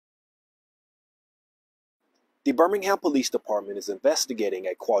The Birmingham Police Department is investigating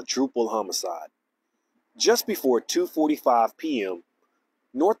a quadruple homicide. Just before 2:45 p.m.,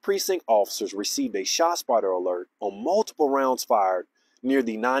 North Precinct officers received a shot spotter alert on multiple rounds fired near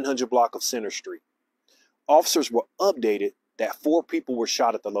the 900 block of Center Street. Officers were updated that 4 people were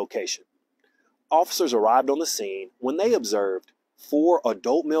shot at the location. Officers arrived on the scene when they observed 4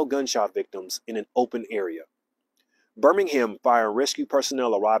 adult male gunshot victims in an open area. Birmingham Fire and Rescue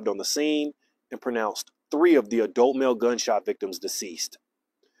personnel arrived on the scene and pronounced 3 of the adult male gunshot victims deceased.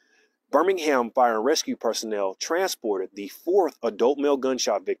 Birmingham Fire and Rescue personnel transported the 4th adult male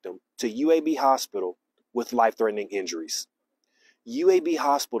gunshot victim to UAB Hospital with life-threatening injuries. UAB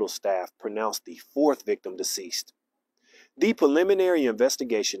Hospital staff pronounced the 4th victim deceased. The preliminary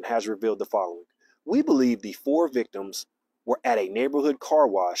investigation has revealed the following. We believe the 4 victims were at a neighborhood car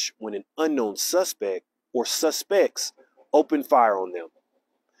wash when an unknown suspect or suspects opened fire on them.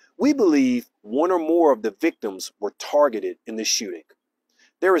 We believe 1 or more of the victims were targeted in the shooting.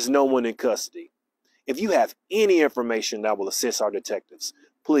 There is no one in custody. If you have any information that will assist our detectives,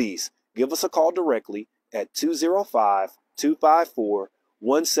 please give us a call directly at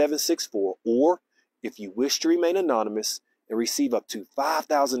 205-254-1764, or if you wish to remain anonymous and receive up to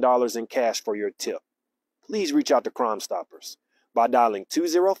 $5,000 in cash for your tip, please reach out to Crime Stoppers by dialing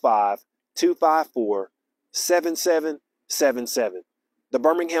 205-254-7777. The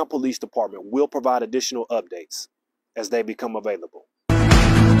Birmingham Police Department will provide additional updates as they become available.